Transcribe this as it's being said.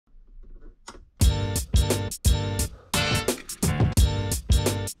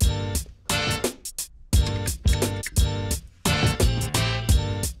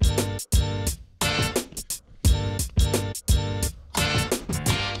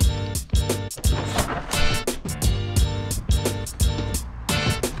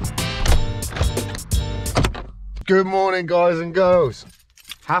Good morning, guys and girls.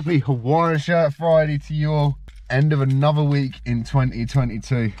 Happy Hawaiian Shirt Friday to you all. End of another week in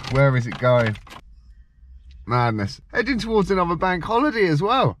 2022. Where is it going? Madness. Heading towards another bank holiday as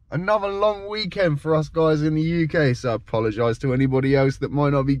well. Another long weekend for us guys in the UK. So I apologise to anybody else that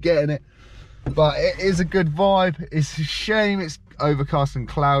might not be getting it. But it is a good vibe. It's a shame it's overcast and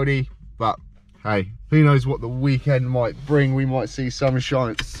cloudy. But hey, who knows what the weekend might bring. We might see some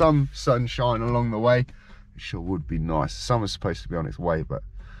sunshine along the way. It sure would be nice. Summer's supposed to be on its way, but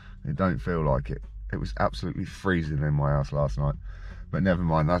it don't feel like it. It was absolutely freezing in my house last night, but never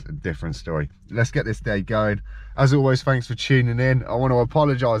mind, that's a different story. Let's get this day going. As always, thanks for tuning in. I want to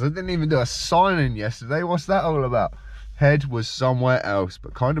apologise, I didn't even do a sign-in yesterday. What's that all about? Head was somewhere else,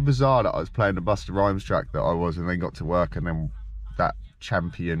 but kind of bizarre that I was playing the Busta Rhymes track that I was, and then got to work, and then that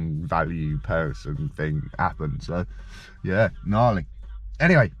champion value person thing happened. So yeah, gnarly.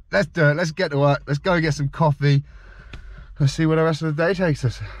 Anyway, let's do it. Let's get to work. Let's go get some coffee. Let's see where the rest of the day takes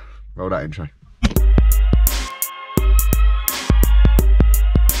us. Roll that intro.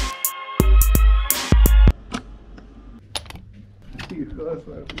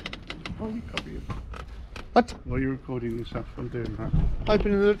 What? Why are you recording yourself from doing that?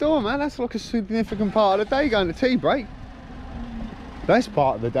 Opening the door, man. That's like a significant part of the day, going to tea break. Best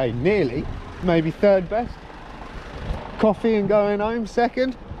part of the day, nearly. Maybe third best. Coffee and going home,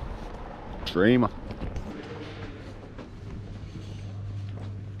 second. Dreamer.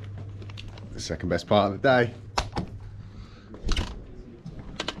 The second best part of the day.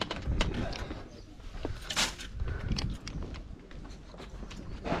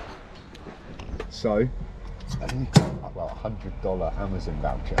 So, well, $100 Amazon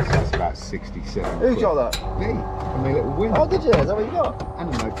voucher, so that's about 67 Who quid. got that? Me, and my little win. Oh, did you? Is that what you got?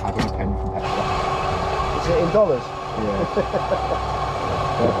 And a notepad and a pen from Petra. Is it in dollars? Yeah.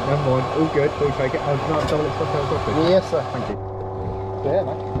 Never mind, all good, we'll take it. I'll not double espresso coffee. Yes, sir. Thank you. Yeah,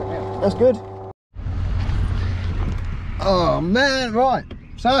 man. That's good. Oh man, right.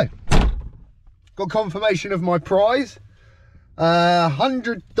 So, got confirmation of my prize.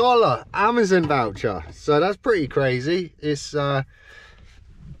 $100 Amazon voucher. So that's pretty crazy. It's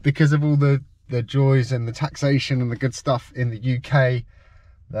because of all the joys and the taxation and the good stuff in the UK.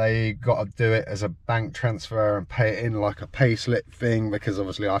 They got to do it as a bank transfer and pay it in like a payslip thing, because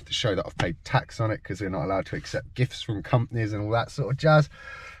obviously I have to show that I've paid tax on it, because they're not allowed to accept gifts from companies and all that sort of jazz.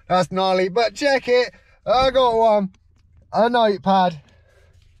 That's gnarly, but check it. I got one, a notepad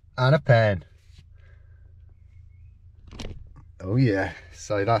and a pen. Oh yeah,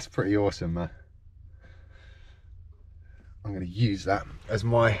 so that's pretty awesome, man. I'm going to use that as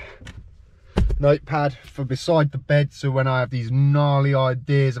my notepad for beside the bed, so when I have these gnarly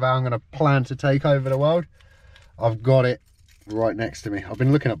ideas of how I'm going to plan to take over the world, I've got it right next to me. I've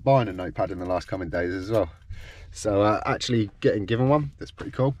been looking at buying a notepad in the last coming days as well, so actually getting given one, that's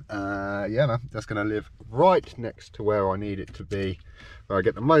pretty cool. Yeah man, that's going to live right next to where I need it to be, where I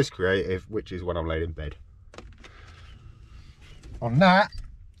get the most creative, which is when I'm laid in bed. On that,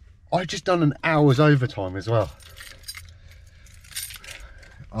 I've just done an hour's overtime as well.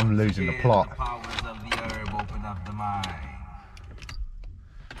 I'm losing the plot. The powers of the herb open up the mind.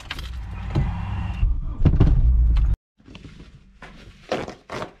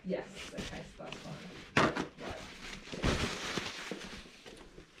 Yes, okay, so that's fine.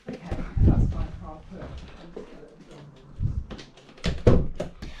 Right. Okay, that's fine. I'll put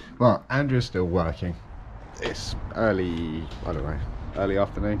Well, Andrew's still working. It's early, I don't know, early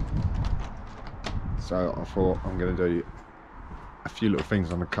afternoon. So I thought I'm going to do a few little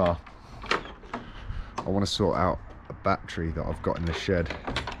things on the car. I want to sort out a battery that I've got in the shed,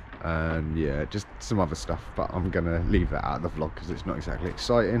 and yeah, just some other stuff, but I'm going to leave that out of the vlog because it's not exactly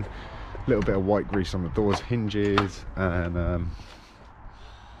exciting. A little bit of white grease on the doors hinges, and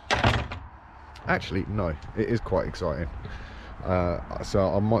actually no, it is quite exciting.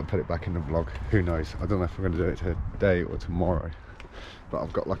 So I might put it back in the vlog, who knows. I don't know if I'm going to do it today or tomorrow, but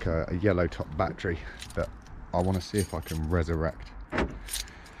I've got like a yellow top battery that I want to see if I can resurrect.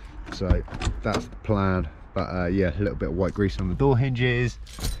 So that's the plan. But yeah, a little bit of white grease on the door hinges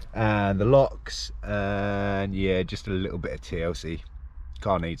and the locks, and yeah, just a little bit of TLC.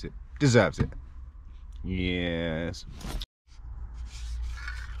 Car needs it, deserves it. Yes.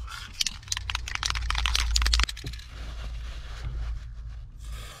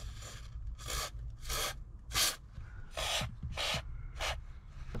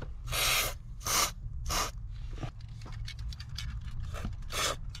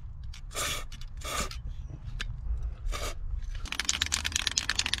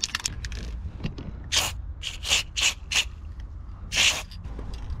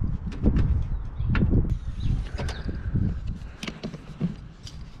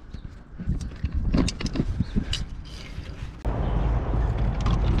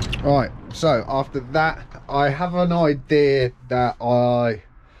 Right, so after that, I have an idea that I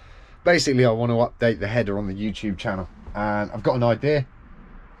want to update the header on the YouTube channel, and I've got an idea.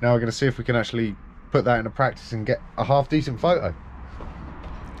 Now we're going to see if we can actually put that into practice and get a half decent photo.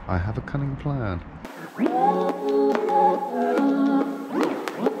 I have a cunning plan.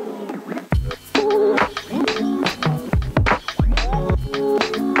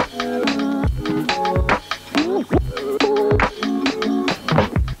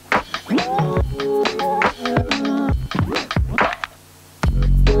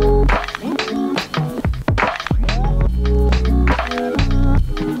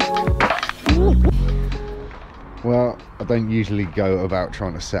 Well, I don't usually go about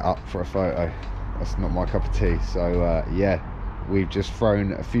trying to set up for a photo. That's not my cup of tea. So yeah, we've just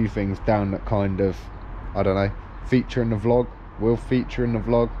thrown a few things down that kind of, I don't know, feature in the vlog, will feature in the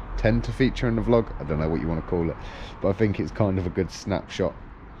vlog, tend to feature in the vlog. I don't know what you want to call it, but I think it's kind of a good snapshot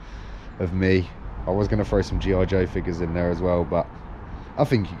of me. I was going to throw some G.I. Joe figures in there as well, but I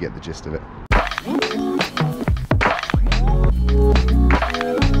think you get the gist of it.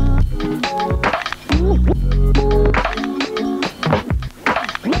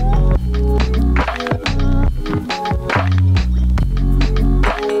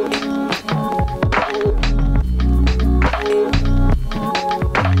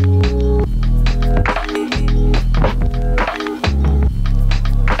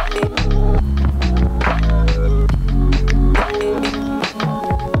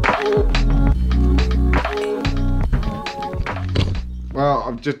 Well,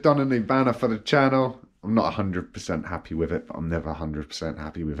 I've just done a new banner for the channel. I'm not 100% happy with it, but I'm never 100%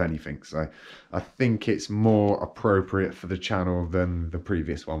 happy with anything. So I think it's more appropriate for the channel than the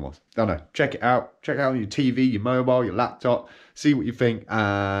previous one was. Don't know. Check it out. Check it out on your TV, your mobile, your laptop. See what you think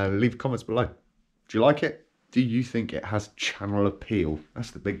and leave comments below. Do you like it? Do you think it has channel appeal?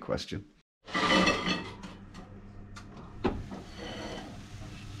 That's the big question.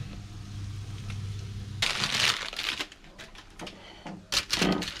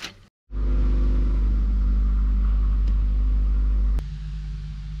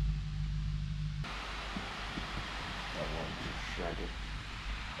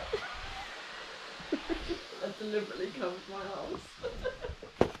 I deliberately covered my house.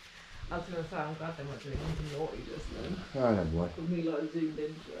 I was going to say, I'm glad they weren't doing anything naughty just then. I don't know. With me like zoomed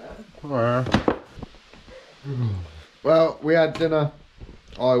into it. Well, we had dinner.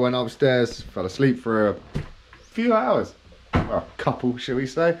 I went upstairs, fell asleep for a few hours. Well, a couple, shall we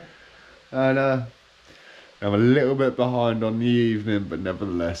say. And I'm a little bit behind on the evening, but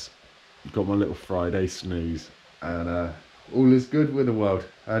nevertheless, got my little Friday snooze. And all is good with the world.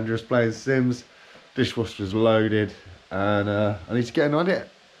 Andrew's playing Sims, dishwasher's loaded, and I need to get an edit.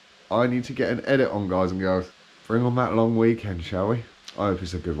 I need to get an edit on, guys and girls. Bring on that long weekend, shall we? I hope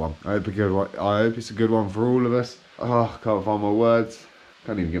it's a good one. I hope it's a good one for all of us. Oh, I can't find my words.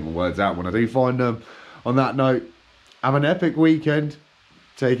 Can't even get my words out when I do find them. On that note, have an epic weekend.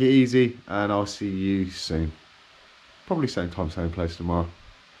 Take it easy, and I'll see you soon. Probably same time, same place tomorrow.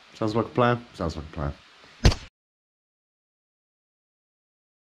 Sounds like a plan? Sounds like a plan.